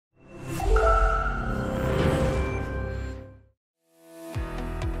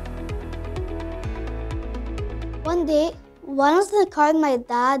One day, when I was in the car with my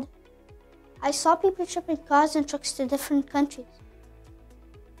dad, I saw people shipping cars and trucks to different countries.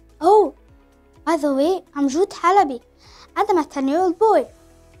 Oh, by the way, I'm Jude Halabi, and I'm a 10-year-old boy.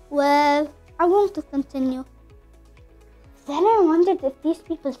 Well, I'm going to continue. Then I wondered if these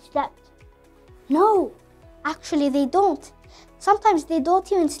people slept. No, actually they don't. Sometimes they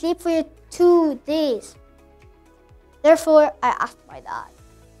don't even sleep for 2 days. Therefore, I asked my dad,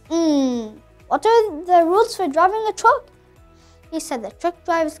 what are the rules for driving a truck? He said that truck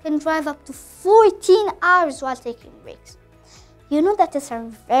drivers can drive up to 14 hours while taking breaks. You know that is a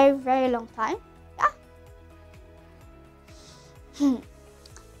very, very long time. Yeah.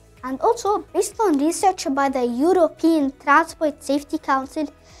 And also, based on research by the European Transport Safety Council,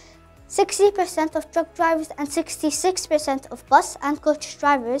 60% of truck drivers and 66% of bus and coach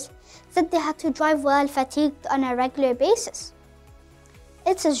drivers said they had to drive while fatigued on a regular basis.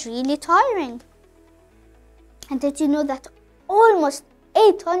 It is really tiring. And did you know that almost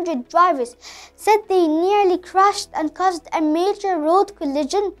 800 drivers said they nearly crashed and caused a major road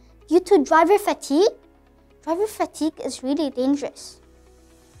collision due to driver fatigue? Driver fatigue is really dangerous.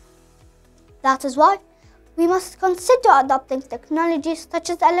 That is why we must consider adopting technologies such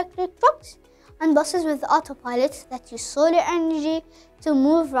as electric trucks and buses with autopilots that use solar energy to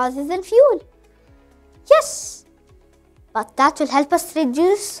move rather than fuel. Yes, but that will help us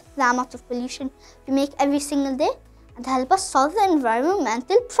reduce the amount of pollution we make every single day and help us solve the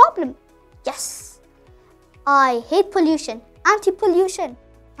environmental problem. Yes, I hate pollution, anti-pollution.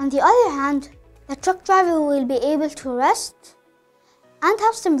 On the other hand, the truck driver will be able to rest and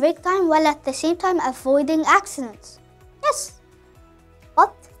have some break time while at the same time avoiding accidents. Yes,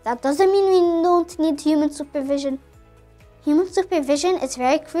 but that doesn't mean we don't need human supervision. Human supervision is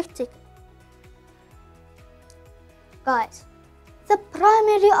very critical. Guys, the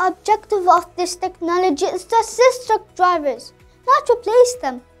primary objective of this technology is to assist truck drivers, not replace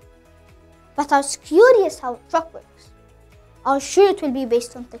them. But I was curious how a truck works. I was sure it will be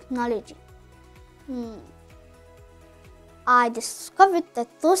based on technology. I discovered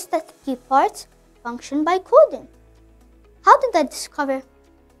that those key parts function by coding. How did I discover?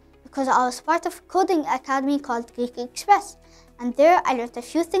 Because I was part of a coding academy called Geek Express, and there I learned a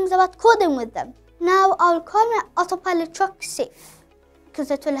few things about coding with them. Now I'll call my autopilot truck safe, because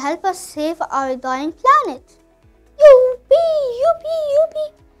it will help us save our dying planet. Youpee, youpee,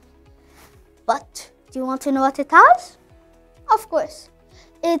 youpee. But do you want to know what it has? Of course.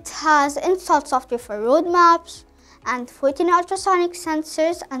 It has installed software for road maps, and 14 ultrasonic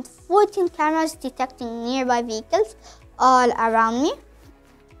sensors and 14 cameras detecting nearby vehicles all around me.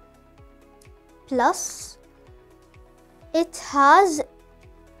 Plus, it has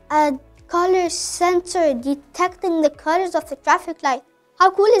a color sensor detecting the colors of the traffic light. How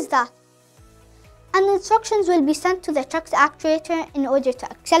cool is that? And instructions will be sent to the truck's actuator in order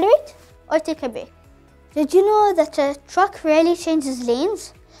to accelerate or take a break. Did you know that a truck rarely changes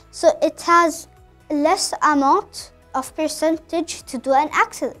lanes? So it has less amount of percentage to do an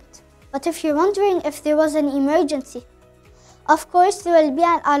accident. But if you're wondering if there was an emergency, of course there will be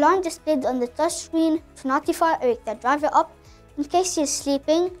an alarm displayed on the touchscreen to notify or wake the driver up in case he's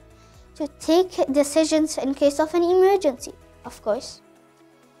sleeping, to take decisions in case of an emergency, of course.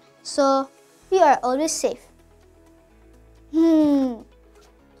 So we are always safe. Don't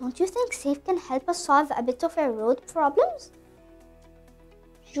you think safe can help us solve a bit of our road problems?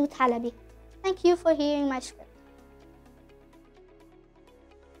 Jude Halabi. Thank you for hearing my script.